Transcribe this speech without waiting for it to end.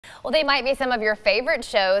Well, they might be some of your favorite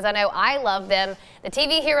shows. I know I love them. The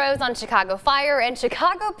TV heroes on Chicago Fire and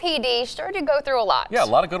Chicago PD sure do go through a lot. Yeah, a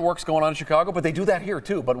lot of good work's going on in Chicago, but they do that here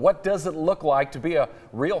too. But what does it look like to be a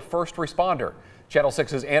real first responder? Channel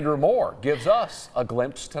 6's Andrew Moore gives us a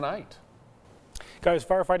glimpse tonight. Guys,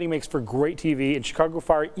 firefighting makes for great TV, and Chicago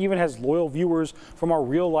Fire even has loyal viewers from our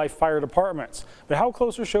real-life fire departments. But how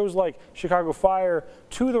close are shows like Chicago Fire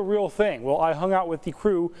to the real thing? Well, I hung out with the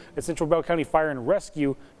crew at Central Bell County Fire and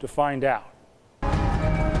Rescue to find out.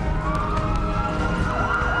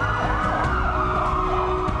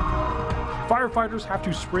 Firefighters have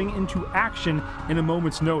to spring into action in a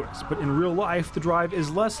moment's notice, but in real life, the drive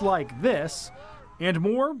is less like this and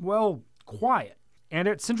more, well, quiet. And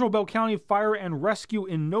at Central Bell County Fire and Rescue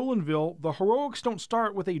in Nolanville, the heroics don't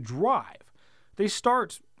start with a drive. They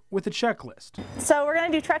start with a checklist. So we're going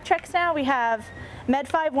to do truck checks now. We have Med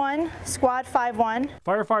 5-1, Squad 5-1.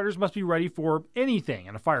 Firefighters must be ready for anything,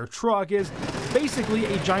 and a fire truck is basically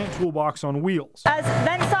a giant toolbox on wheels. As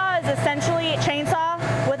vent saw is essentially a chainsaw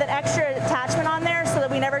with an extra attachment on there so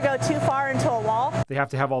that we never go too far into a wall. They have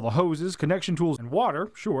to have all the hoses, connection tools, and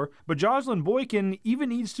water, sure, but Jocelyn Boykin even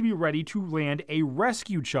needs to be ready to land a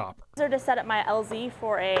rescue chopper. These are to set up my LZ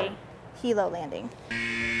for a helo landing.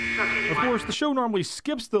 Of course, the show normally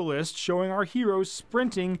skips the list, showing our heroes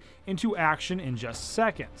sprinting into action in just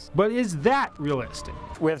seconds. But is that realistic?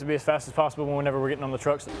 We have to be as fast as possible whenever we're getting on the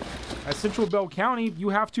trucks. At Central Bell County, you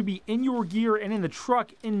have to be in your gear and in the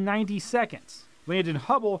truck in 90 seconds. Landon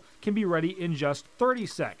Hubble can be ready in just 30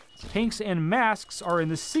 seconds. Tanks and masks are in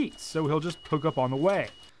the seats, so he'll just hook up on the way.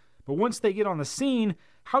 But once they get on the scene,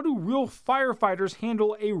 how do real firefighters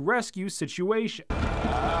handle a rescue situation?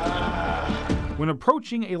 When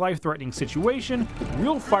approaching a life-threatening situation,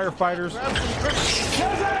 real firefighters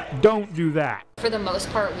don't do that. For the most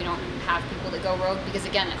part, we don't have people that go rogue because,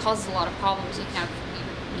 again, it causes a lot of problems. You can have,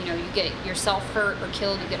 you get yourself hurt or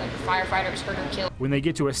killed, you get other firefighters hurt or killed. When they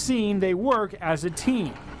get to a scene, they work as a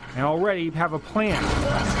team and already have a plan.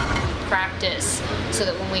 Practice so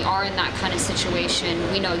that when we are in that kind of situation,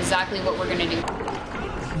 we know exactly what we're going to do.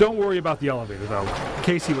 Don't worry about the elevator, though.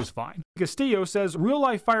 Casey was fine. Castillo says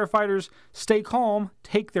real-life firefighters stay calm,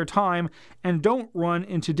 take their time, and don't run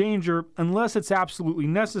into danger unless it's absolutely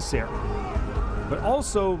necessary. But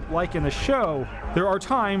also, like in the show, there are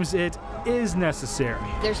times it is necessary.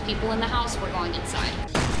 There's people in the house, we're going inside.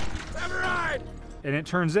 And it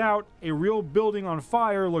turns out a real building on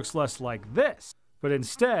fire looks less like this, but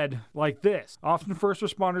instead like this. Often first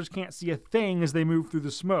responders can't see a thing as they move through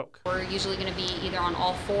the smoke. We're usually going to be either on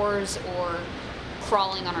all fours or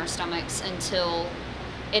crawling on our stomachs until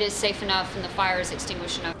it is safe enough and the fire is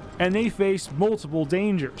extinguished enough. And they face multiple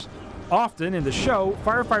dangers. Often in the show,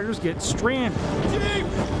 firefighters get stranded. Chief,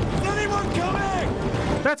 is anyone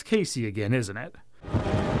coming? That's Casey again, isn't it?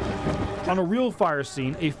 On a real fire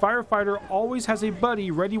scene, a firefighter always has a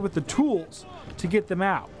buddy ready with the tools to get them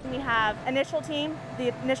out. We have initial team,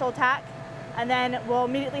 the initial attack, and then we'll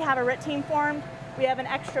immediately have a RIT team formed. We have an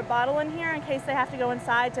extra bottle in here in case they have to go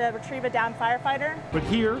inside to retrieve a downed firefighter. But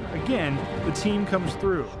here, again, the team comes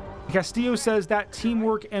through. Castillo says that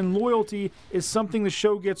teamwork and loyalty is something the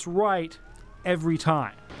show gets right every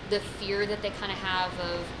time. The fear that they kind of have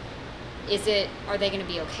of, are they going to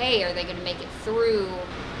be okay? Are they going to make it through?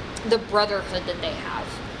 The brotherhood that they have,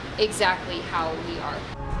 exactly how we are.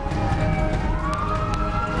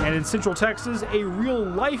 And in Central Texas, a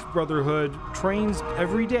real-life brotherhood trains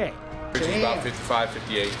every day. It's about 55,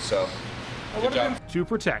 58, so good job. To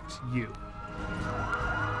protect you.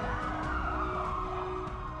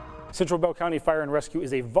 Central Bell County Fire and Rescue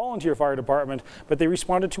is a volunteer fire department, but they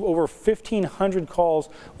responded to over 1,500 calls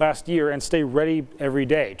last year and stay ready every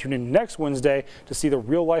day. Tune in next Wednesday to see the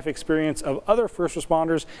real-life experience of other first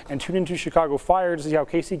responders, and tune into Chicago Fire to see how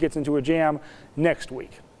Casey gets into a jam next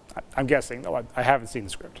week. I'm guessing, though. I haven't seen the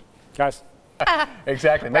script. Guys?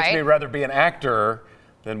 Exactly. Makes me rather be an actor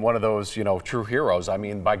than one of those, true heroes. I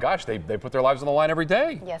mean, by gosh, they put their lives on the line every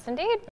day. Yes, indeed.